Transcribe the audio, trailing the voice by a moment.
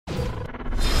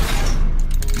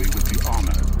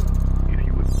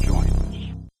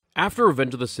After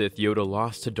Revenge of the Sith, Yoda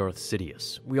lost to Darth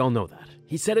Sidious. We all know that.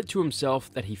 He said it to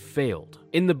himself that he failed.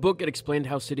 In the book, it explained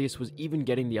how Sidious was even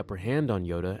getting the upper hand on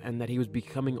Yoda and that he was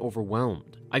becoming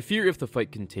overwhelmed. I fear if the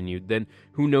fight continued, then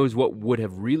who knows what would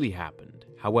have really happened.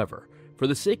 However, for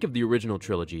the sake of the original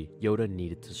trilogy, Yoda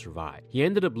needed to survive. He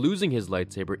ended up losing his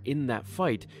lightsaber in that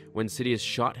fight when Sidious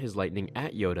shot his lightning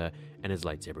at Yoda and his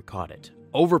lightsaber caught it.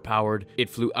 Overpowered, it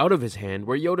flew out of his hand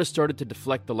where Yoda started to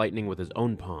deflect the lightning with his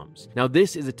own palms. Now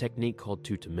this is a technique called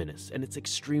Tutaminis, and it's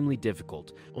extremely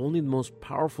difficult. Only the most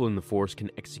powerful in the Force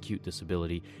can execute this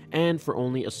ability, and for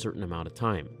only a certain amount of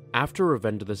time. After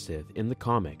Revenge of the Sith, in the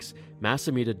comics, Mas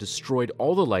Amedda destroyed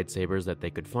all the lightsabers that they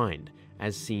could find,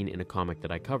 as seen in a comic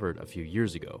that I covered a few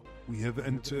years ago. We have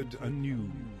entered a new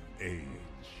age.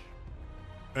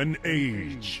 An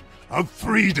age of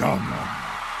freedom!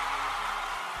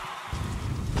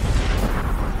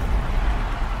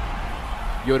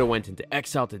 Yoda went into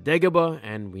exile to Dagobah,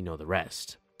 and we know the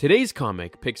rest. Today's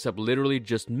comic picks up literally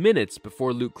just minutes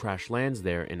before Luke crash lands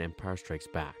there in Empire Strikes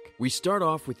Back. We start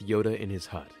off with Yoda in his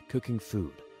hut, cooking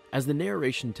food, as the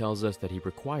narration tells us that he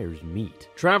requires meat.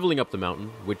 Traveling up the mountain,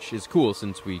 which is cool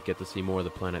since we get to see more of the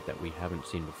planet that we haven't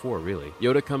seen before, really,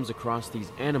 Yoda comes across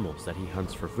these animals that he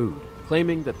hunts for food,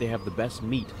 claiming that they have the best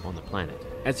meat on the planet.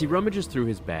 As he rummages through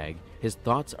his bag, his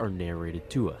thoughts are narrated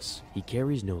to us. He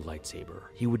carries no lightsaber.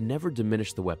 He would never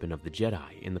diminish the weapon of the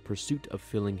Jedi in the pursuit of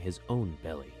filling his own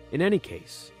belly. In any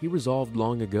case, he resolved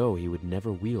long ago he would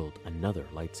never wield another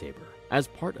lightsaber. As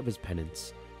part of his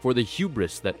penance, for the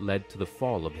hubris that led to the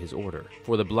fall of his order,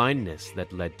 for the blindness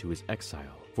that led to his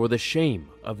exile, for the shame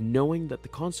of knowing that the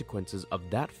consequences of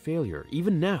that failure,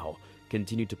 even now,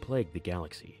 continue to plague the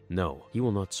galaxy. No, he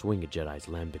will not swing a Jedi's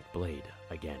lambent blade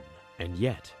again. And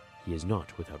yet, he is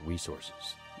not without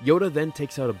resources. Yoda then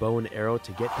takes out a bow and arrow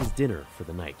to get his dinner for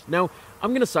the night. Now,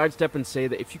 I'm going to sidestep and say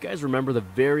that if you guys remember the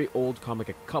very old comic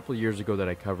a couple years ago that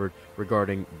I covered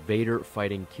regarding Vader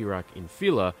fighting Kirak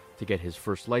Infila to get his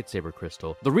first lightsaber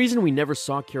crystal, the reason we never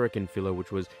saw Kirak Infila,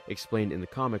 which was explained in the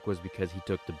comic, was because he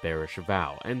took the bearish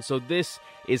vow. And so this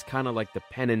is kind of like the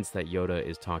penance that Yoda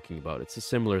is talking about. It's a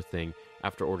similar thing.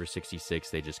 After Order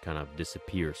 66, they just kind of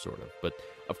disappear, sort of. But,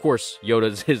 of course,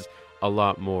 Yoda's is a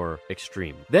lot more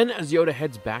extreme. Then as Yoda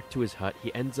heads back to his hut,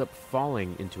 he ends up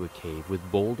falling into a cave with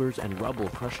boulders and rubble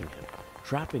crushing him,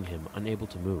 trapping him unable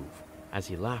to move, as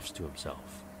he laughs to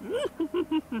himself.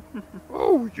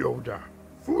 Oh, Yoda,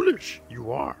 foolish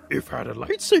you are. If had a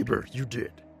lightsaber, you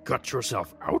did. Got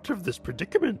yourself out of this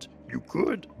predicament. You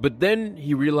could. But then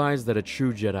he realized that a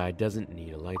true Jedi doesn't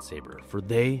need a lightsaber, for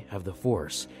they have the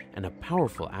Force, and a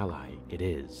powerful ally it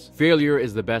is. Failure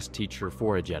is the best teacher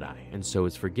for a Jedi, and so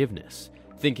is forgiveness.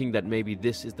 Thinking that maybe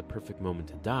this is the perfect moment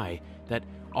to die, that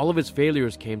all of his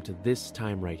failures came to this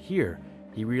time right here,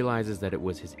 he realizes that it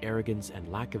was his arrogance and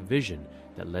lack of vision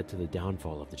that led to the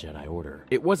downfall of the Jedi Order.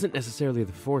 It wasn't necessarily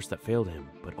the Force that failed him,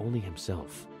 but only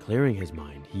himself. Clearing his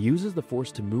mind, he uses the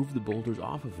Force to move the boulders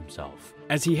off of himself.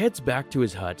 As he heads back to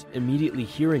his hut, immediately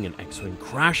hearing an X-Wing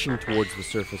crashing towards the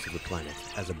surface of the planet,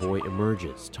 as a boy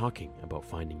emerges, talking about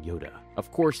finding Yoda.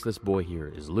 Of course, this boy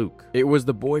here is Luke. It was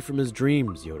the boy from his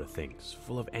dreams, Yoda thinks,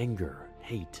 full of anger,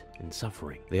 hate, and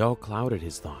suffering. They all clouded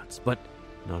his thoughts, but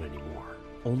not anymore.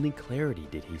 Only clarity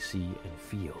did he see and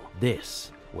feel.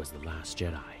 This was the last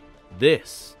Jedi.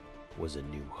 This was a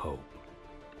new hope.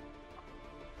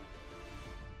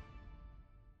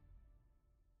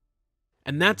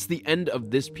 And that's the end of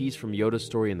this piece from Yoda's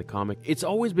story in the comic. It's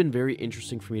always been very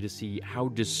interesting for me to see how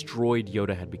destroyed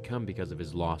Yoda had become because of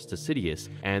his loss to Sidious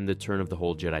and the turn of the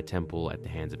whole Jedi Temple at the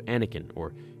hands of Anakin,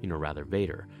 or, rather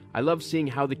Vader. I love seeing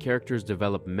how the characters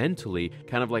develop mentally,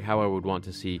 kind of like how I would want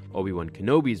to see Obi-Wan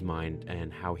Kenobi's mind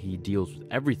and how he deals with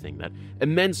everything, that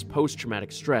immense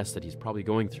post-traumatic stress that he's probably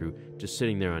going through just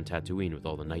sitting there on Tatooine with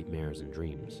all the nightmares and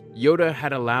dreams. Yoda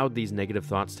had allowed these negative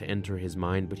thoughts to enter his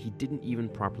mind, but he didn't even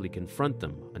properly confront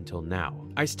them until now.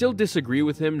 I still disagree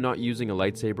with him not using a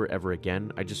lightsaber ever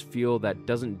again. I just feel that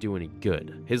doesn't do any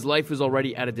good. His life is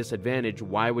already at a disadvantage.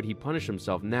 Why would he punish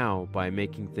himself now by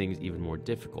making things even more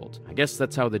difficult? I guess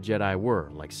that's how the Jedi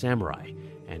were, like samurai,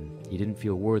 and he didn't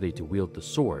feel worthy to wield the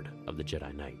sword of the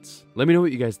Jedi Knights. Let me know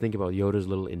what you guys think about Yoda's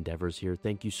little endeavors here.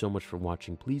 Thank you so much for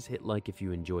watching. Please hit like if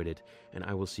you enjoyed it, and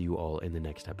I will see you all in the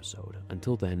next episode.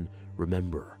 Until then,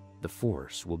 remember, the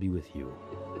Force will be with you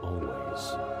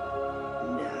always.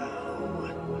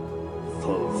 Now,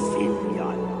 fulfill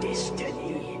your destiny.